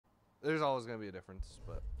There's always gonna be a difference,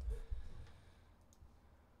 but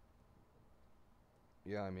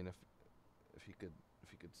yeah, I mean, if he could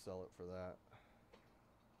sell it for that,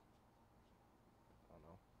 I don't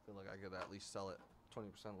know. I feel like I could at least sell it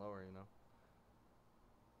 20% lower. You know,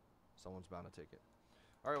 someone's bound to take it.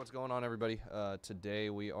 All right, what's going on, everybody? Today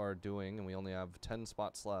we are doing, and we only have 10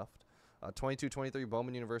 spots left. 22-23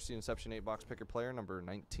 Bowman University Inception 8-box picker player number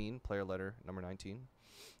 19, player letter number 19.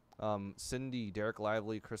 Cindy, Derek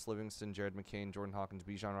Lively, Chris Livingston, Jared McCain, Jordan Hawkins,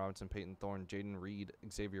 Bijan Robinson, Peyton Thorne, Jaden Reed,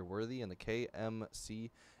 Xavier Worthy, and the K, M,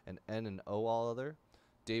 C, and N and O all other.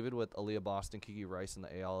 David with Aaliyah Boston, Kiki Rice, and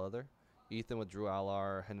the A all other. Ethan with Drew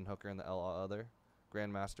Allar, Hendon Hooker, and the L all other.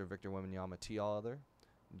 Grandmaster Victor Weminyama, T all other.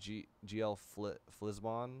 GL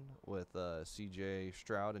Flisbon with CJ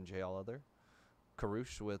Stroud and J all other.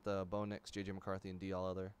 Karush with Bo Nix, JJ McCarthy, and D all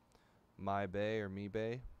other. My Bay or Me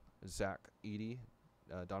Bay, Zach Edie,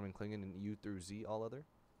 Donovan Klingon, and U through Z all other.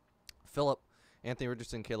 Philip, Anthony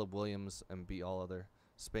Richardson, Caleb Williams, and B all other.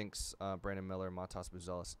 Spinks, Brandon Miller, Matas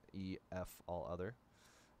Buzelis, E, F all other.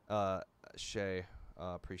 Shay,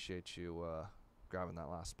 appreciate you grabbing that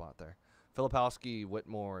last spot there. Filipowski,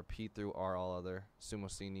 Whitmore, P through R all other.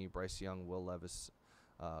 Sumosini, Bryce Young, Will Levis,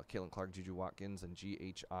 Caitlin Clark, Juju Watkins, and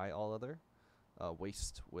GHI all other.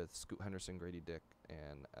 Waste with Scoot Henderson, Grady Dick,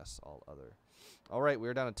 and S all other. All right,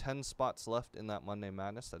 we're down to 10 spots left in that Monday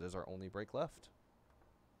Madness. That is our only break left.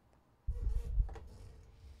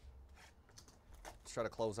 Let's try to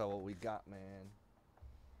close out what we got, man.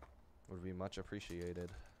 Would be much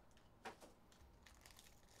appreciated.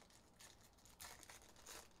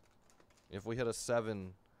 If we hit a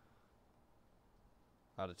 7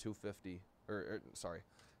 out of 250, sorry,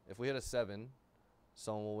 if we hit a 7,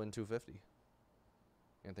 someone will win 250.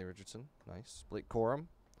 Anthony Richardson, nice. Blake Corum,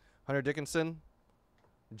 Hunter Dickinson,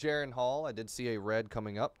 Jaron Hall. I did see a red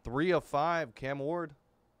coming up. 3 of 5, Cam Ward.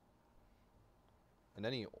 And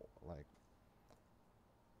any, like,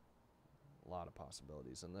 a lot of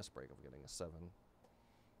possibilities in this break of getting a 7.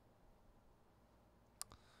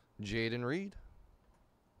 Jaden Reed.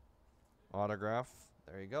 Autograph.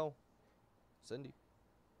 There you go. Cindy.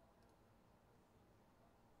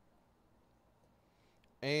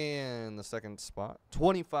 And the second spot.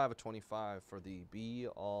 25 of 25 for the B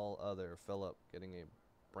all other. Phillip getting a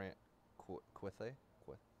Brant Quith.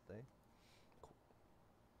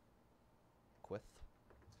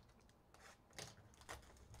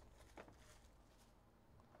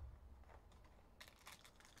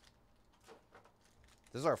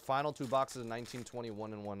 This is our final 2 boxes of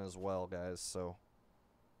 1921 and 1 as well, guys. So,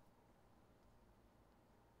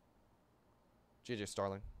 JJ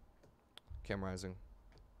Starling, Cam Rising,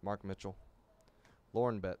 Mark Mitchell,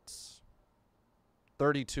 Lauren Betts,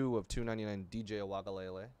 32 of 299 DJ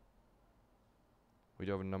Awagalele. We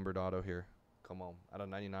do have a numbered auto here. Come on, out of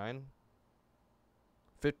 99.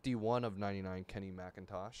 51 of 99 Kenny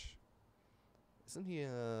McIntosh. Isn't he?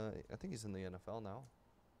 I think he's in the NFL now.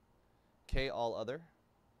 K all other.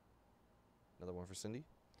 Another one for Cindy.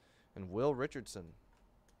 And Will Richardson.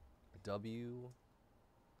 W.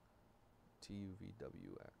 T U V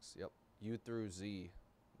W X. Yep. U through Z.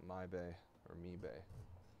 My Bay. Or Me Bay.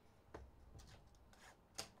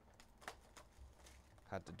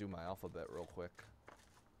 Had to do my alphabet real quick.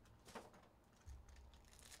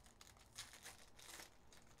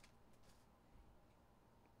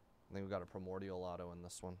 I think we got a primordial auto in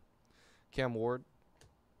this one. Cam Ward.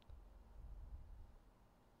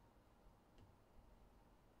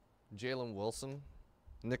 Jalen Wilson,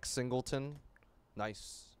 Nick Singleton,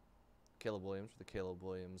 nice. Caleb Williams for the Caleb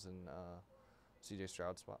Williams and CJ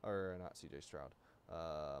Stroud spot, or not CJ Stroud.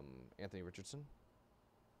 Anthony Richardson.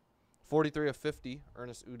 43 of 50,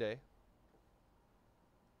 Ernest Uday.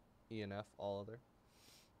 ENF, all other.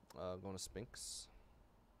 Going to Spinks.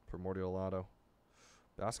 Primordial auto.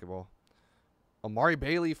 Basketball. Amari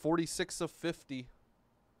Bailey, 46 of 50.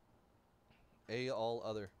 A all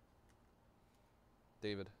other.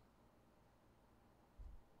 David.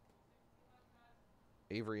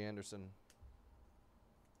 Avery Anderson.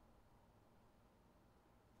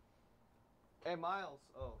 Hey, Miles.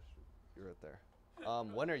 Oh, shoot. You're right there.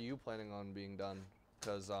 When are you planning on being done?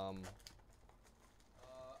 Because, I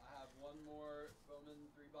have one more Bowman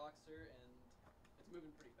 3-boxer, and it's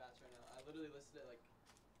moving pretty fast right now. I literally listed it like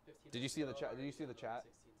 15 Did you see the chat? Did you see the 16, chat?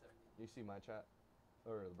 17. Did you see my chat?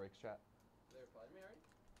 Or the breaks chat? They replied to me already?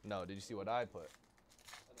 No, did you see what I put?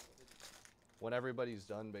 I don't know, what did you say? When everybody's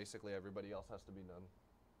done, basically everybody else has to be done.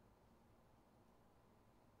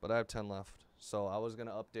 But I have 10 left. So I was going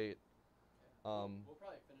to update. Okay. We'll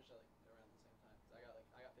probably finish at like around the same time. Cause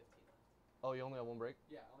I got 15 left. Oh, you only have 1 break?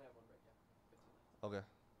 Yeah, I only have 1 break, yeah. 15 left. Okay.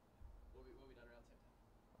 We'll be done around the same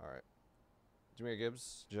time. All right. Jameer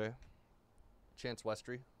Gibbs, J. Chance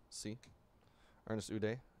Westry, C. Ernest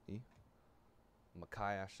Uday, E.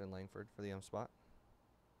 Makai Ashton Langford for the M spot.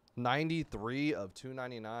 93 of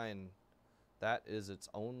 299. That is its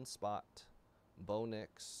own spot. Bo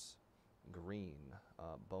Nix, green.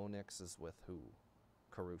 Bo Nix is with who?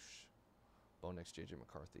 Karush. Bo Nix, JJ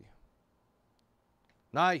McCarthy.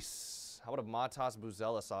 Nice. How about a Matas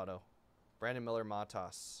Buzelis auto? Brandon Miller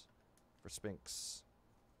Matas for Spinks.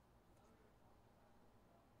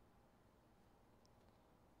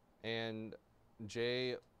 And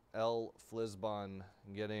J.L. Flisbon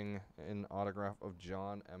getting an autograph of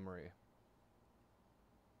John Emery.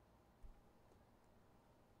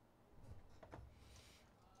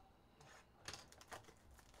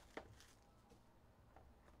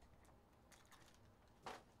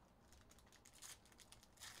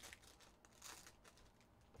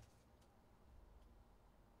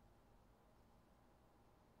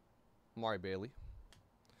 Amari Bailey.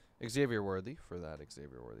 Xavier Worthy for that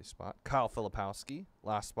Xavier Worthy spot. Kyle Filipowski,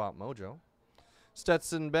 last spot Mojo.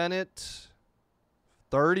 Stetson Bennett,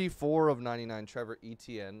 34 of 99. Trevor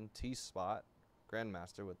Etienne, T spot.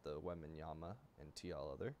 Grandmaster with the Weminyama and T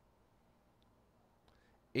all other.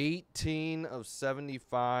 18 of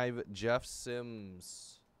 75. Jeff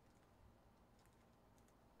Sims.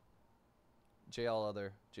 J all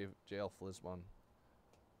other. JL Flisbon.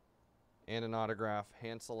 And an autograph,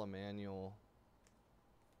 Hansel Emmanuel.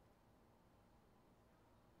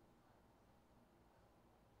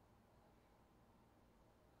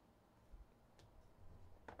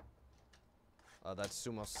 That's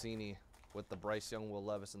Sumosini with the Bryce Young, Will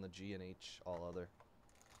Levis, and the G and H, all other.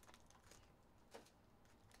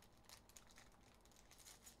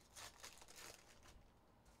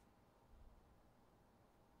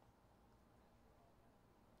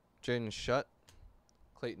 Jaden Shutt,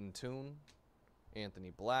 Clayton Toon,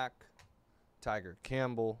 Anthony Black, Tiger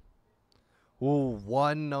Campbell. Ooh,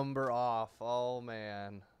 one number off. Oh,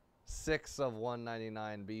 man. 6 of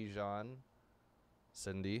 199, Bijan.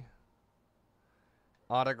 Cindy.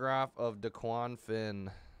 Autograph of Daquan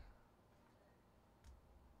Finn.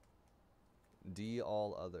 D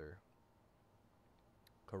all other.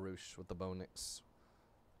 Karush with the Bonix.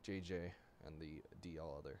 JJ and the D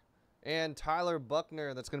all other. And Tyler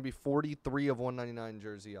Buckner, that's going to be 43 of 199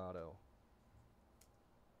 jersey auto.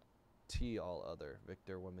 T all other.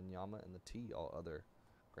 Victor Weminyama and the T all other.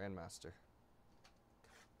 Grandmaster.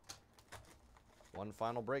 One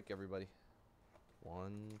final break, everybody.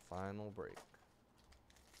 One final break.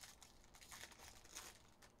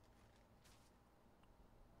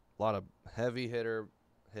 A lot of heavy hitter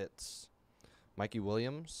hits. Mikey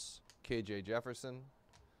Williams, KJ Jefferson,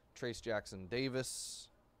 Trace Jackson Davis,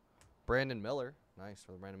 Brandon Miller. Nice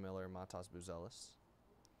for the Brandon Miller, Matas Buzelis.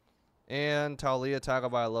 And Taulia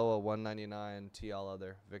Tagovailoa, 199, T all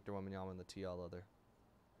other. Victor Wembanyama and the T all other.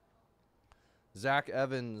 Zach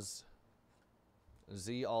Evans,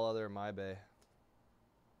 Z all other, My Bay.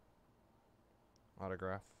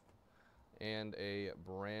 Autograph. And a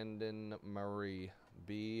Brandon Murray,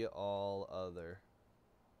 B all other.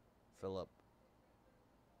 Phillip.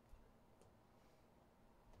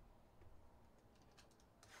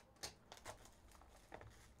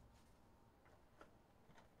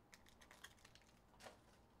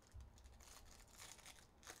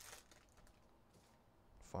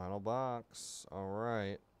 Final box. All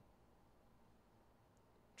right.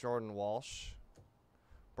 Jordan Walsh.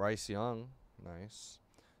 Bryce Young. Nice.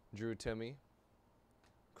 Drew Timme.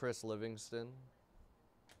 Chris Livingston.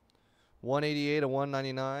 188 of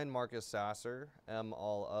 199. Marcus Sasser. M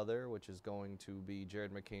all other, which is going to be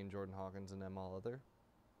Jared McCain, Jordan Hawkins, and M all other.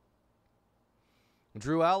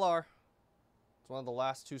 Drew Allar. It's one of the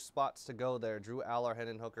last two spots to go there. Drew Allar,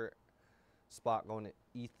 Hendon Hooker spot going to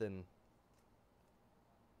Ethan.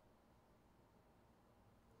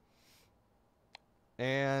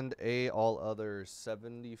 And a all others,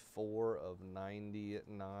 74 of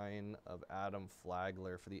 99 of Adam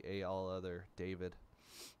Flagler for the A all other, David.